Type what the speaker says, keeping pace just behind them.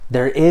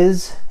There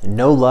is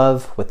no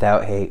love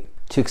without hate.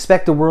 To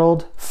expect a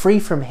world free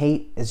from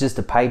hate is just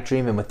a pipe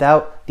dream, and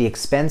without the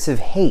expensive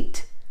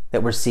hate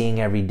that we're seeing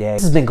every day.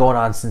 This has been going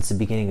on since the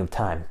beginning of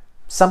time.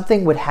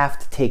 Something would have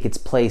to take its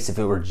place if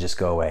it were to just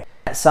go away.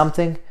 That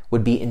something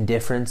would be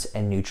indifference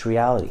and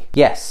neutrality.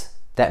 Yes,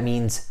 that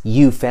means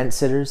you fence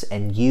sitters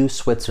and you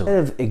Switzerland.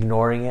 Instead of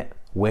ignoring it,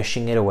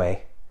 wishing it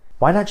away,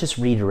 why not just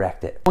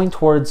redirect it? Going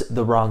towards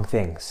the wrong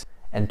things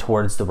and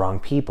towards the wrong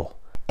people.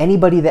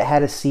 Anybody that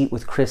had a seat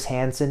with Chris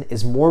Hansen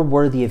is more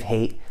worthy of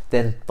hate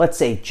than, let's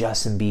say,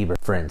 Justin Bieber,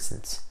 for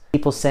instance.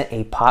 People sent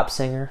a pop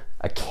singer,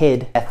 a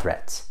kid, death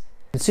threats.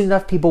 And soon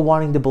enough, people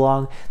wanting to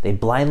belong, they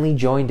blindly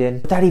joined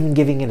in without even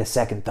giving it a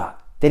second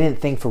thought. They didn't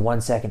think for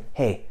 1 second,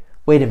 hey,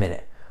 wait a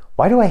minute,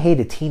 why do I hate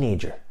a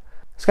teenager?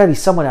 There's gotta be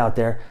someone out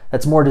there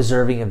that's more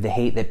deserving of the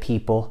hate that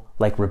people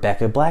like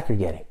Rebecca Black are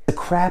getting. A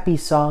crappy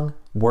song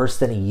worse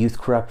than a youth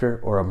corrupter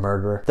or a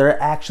murderer. There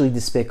are actually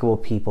despicable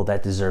people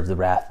that deserve the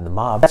wrath of the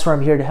mob. That's where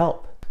I'm here to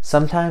help.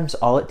 Sometimes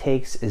all it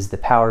takes is the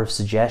power of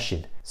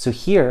suggestion. So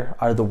here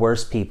are the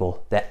worst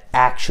people that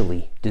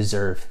actually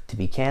deserve to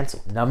be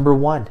canceled. Number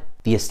 1,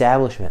 the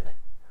establishment.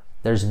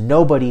 There's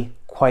nobody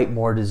quite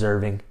more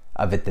deserving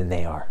of it than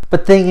they are.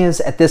 But thing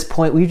is, at this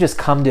point, we've just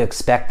come to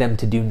expect them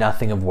to do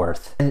nothing of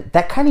worth. And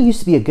that kind of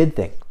used to be a good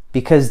thing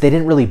because they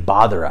didn't really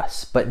bother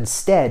us. But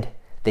instead,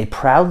 they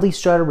proudly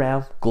strut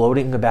around,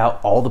 gloating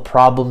about all the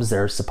problems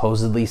they're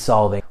supposedly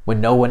solving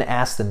when no one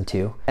asked them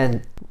to.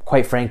 And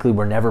quite frankly,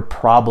 were never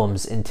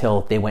problems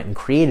until they went and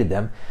created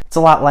them. It's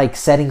a lot like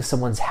setting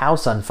someone's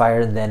house on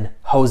fire and then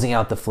hosing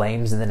out the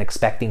flames and then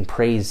expecting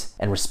praise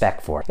and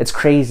respect for it. It's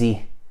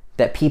crazy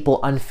that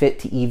people unfit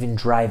to even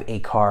drive a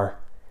car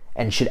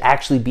and should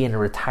actually be in a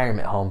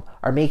retirement home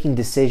are making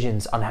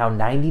decisions on how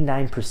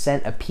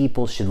 99% of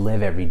people should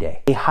live every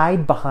day. They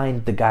hide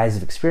behind the guise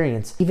of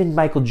experience. Even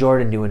Michael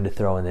Jordan knew when to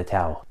throw in the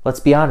towel. Let's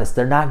be honest,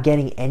 they're not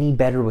getting any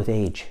better with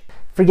age.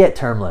 Forget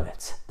term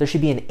limits. There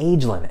should be an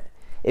age limit.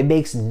 It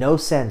makes no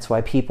sense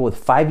why people with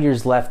 5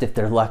 years left, if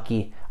they're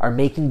lucky, are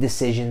making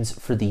decisions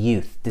for the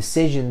youth.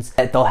 Decisions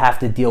that they'll have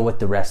to deal with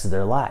the rest of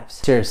their lives.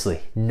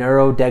 Seriously,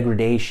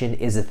 neurodegradation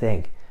is a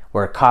thing,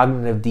 where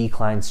cognitive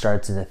decline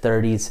starts in the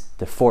 30s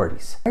to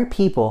 40s. Why are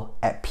people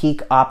at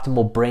peak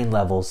optimal brain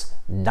levels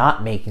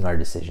not making our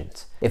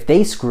decisions? If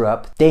they screw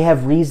up, they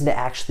have reason to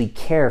actually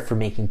care for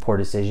making poor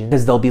decisions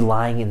because they'll be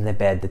lying in the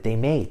bed that they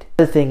made.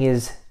 The thing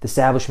is, the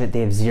establishment,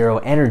 they have zero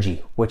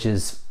energy, which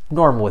is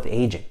normal with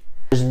aging.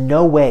 There's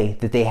no way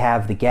that they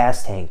have the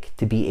gas tank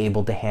to be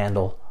able to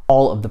handle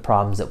all of the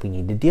problems that we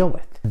need to deal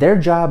with. Their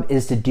job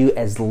is to do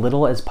as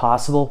little as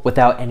possible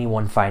without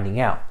anyone finding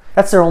out.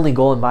 That's their only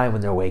goal in mind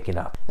when they're waking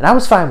up. And I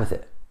was fine with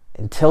it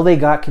until they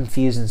got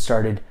confused and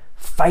started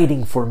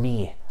fighting for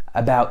me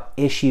about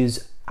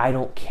issues I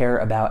don't care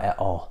about at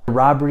all. The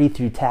robbery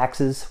through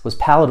taxes was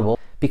palatable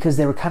because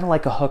they were kind of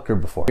like a hooker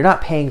before. You're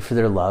not paying for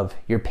their love,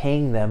 you're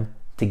paying them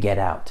to get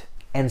out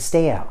and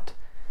stay out.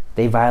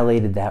 They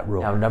violated that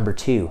rule. Now, number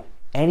 2,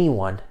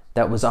 anyone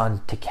that was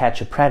on To Catch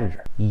a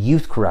Predator.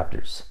 Youth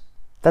corruptors.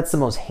 That's the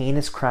most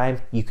heinous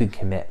crime you could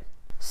commit.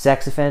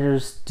 Sex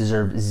offenders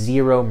deserve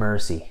zero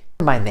mercy.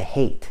 Never mind the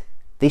hate.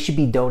 They should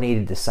be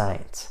donated to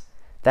science.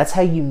 That's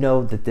how you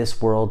know that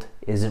this world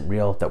isn't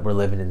real, that we're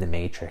living in the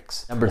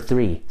Matrix. Number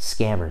 3,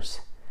 scammers.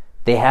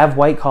 They have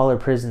white-collar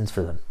prisons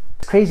for them.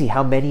 It's crazy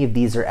how many of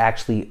these are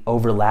actually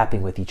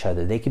overlapping with each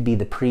other. They could be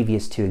the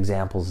previous 2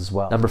 examples as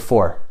well. Number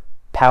 4,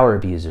 power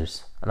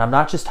abusers. And I'm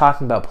not just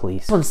talking about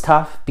police. This one's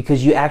tough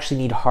because you actually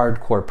need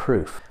hardcore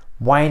proof.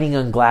 Whining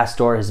on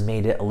Glassdoor has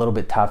made it a little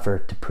bit tougher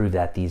to prove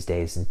that these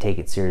days and take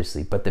it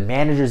seriously. But the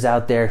managers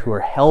out there who are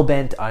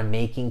hell-bent on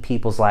making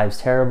people's lives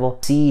terrible,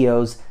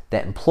 CEOs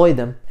that employ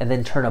them and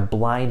then turn a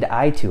blind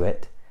eye to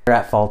it, they're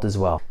at fault as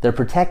well. They're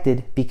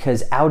protected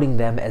because outing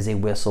them as a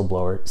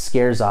whistleblower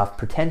scares off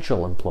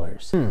potential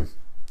employers.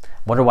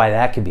 Wonder why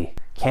that could be.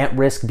 Can't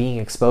risk being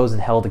exposed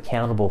and held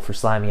accountable for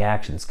slimy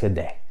actions, could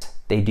they?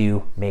 They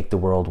do make the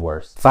world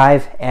worse.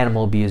 5,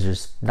 animal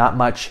abusers. Not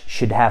much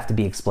should have to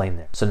be explained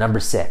there. So number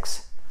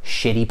 6,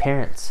 shitty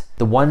parents.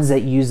 The ones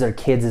that use their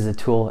kids as a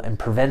tool and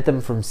prevent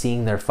them from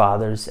seeing their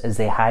fathers as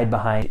they hide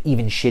behind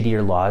even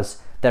shittier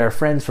laws that our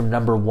friends from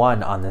number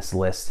 1 on this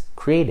list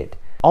created.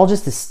 All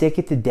just to stick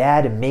it to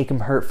dad and make him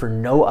hurt for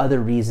no other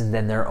reason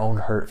than their own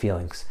hurt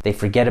feelings. They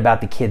forget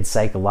about the kid's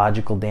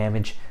psychological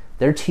damage.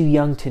 They're too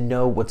young to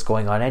know what's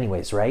going on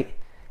anyways, right?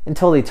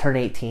 Until they turn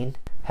 18.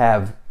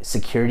 Have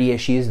security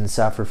issues and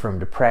suffer from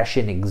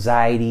depression,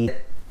 anxiety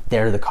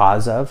they're the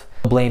cause of.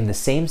 Blame the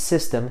same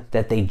system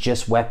that they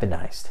just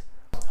weaponized.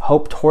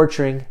 Hope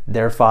torturing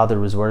their father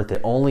was worth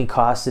it. Only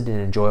costed an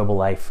enjoyable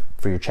life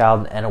for your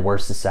child and a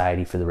worse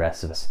society for the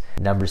rest of us.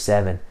 Number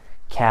 7,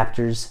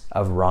 captors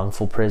of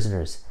wrongful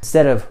prisoners.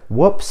 Instead of,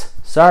 whoops,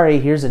 sorry,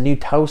 here's a new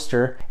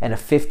toaster and a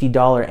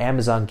 $50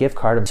 Amazon gift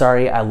card. I'm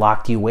sorry I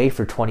locked you away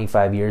for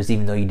 25 years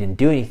even though you didn't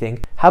do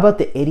anything. How about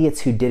the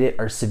idiots who did it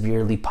are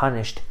severely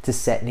punished to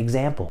set an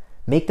example?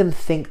 Make them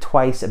think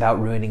twice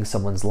about ruining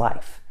someone's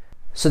life.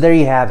 So there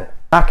you have it.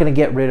 Not going to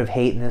get rid of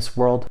hate in this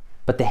world,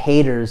 but the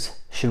haters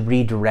should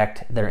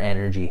redirect their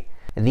energy.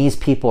 And these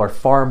people are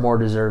far more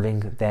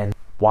deserving than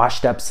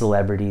washed up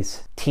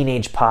celebrities,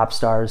 teenage pop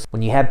stars.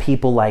 When you have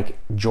people like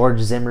George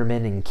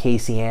Zimmerman and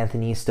Casey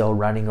Anthony still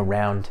running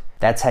around,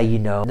 that's how you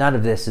know none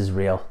of this is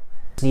real.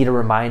 Just need a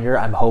reminder,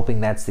 I'm hoping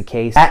that's the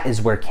case. That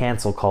is where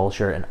cancel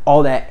culture and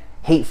all that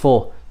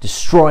hateful,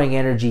 destroying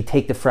energy,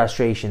 take the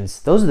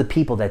frustrations, those are the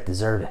people that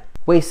deserve it.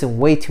 Wasting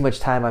way too much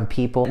time on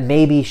people,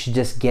 maybe you should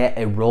just get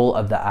a roll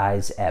of the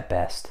eyes at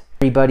best.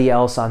 Everybody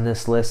else on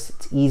this list,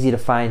 it's easy to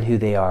find who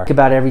they are. Think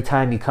about every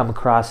time you come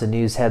across a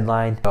news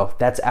headline, oh,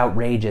 that's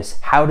outrageous,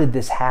 how did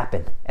this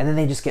happen? And then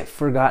they just get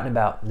forgotten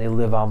about, and they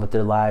live on with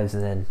their lives,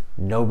 and then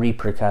no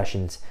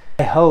repercussions.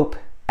 I hope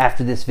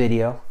after this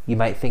video, you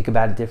might think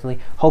about it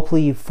differently.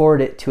 Hopefully you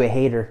forward it to a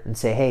hater and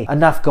say, hey,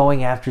 enough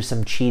going after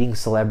some cheating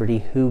celebrity.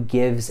 Who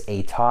gives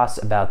a toss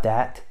about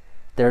that?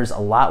 There's a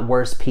lot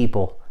worse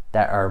people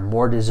that are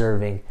more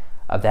deserving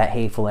of that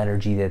hateful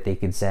energy that they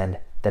could send,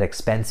 that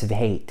expensive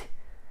hate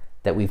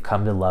that we've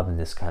come to love in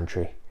this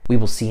country. We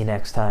will see you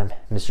next time,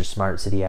 Mr. Smart City.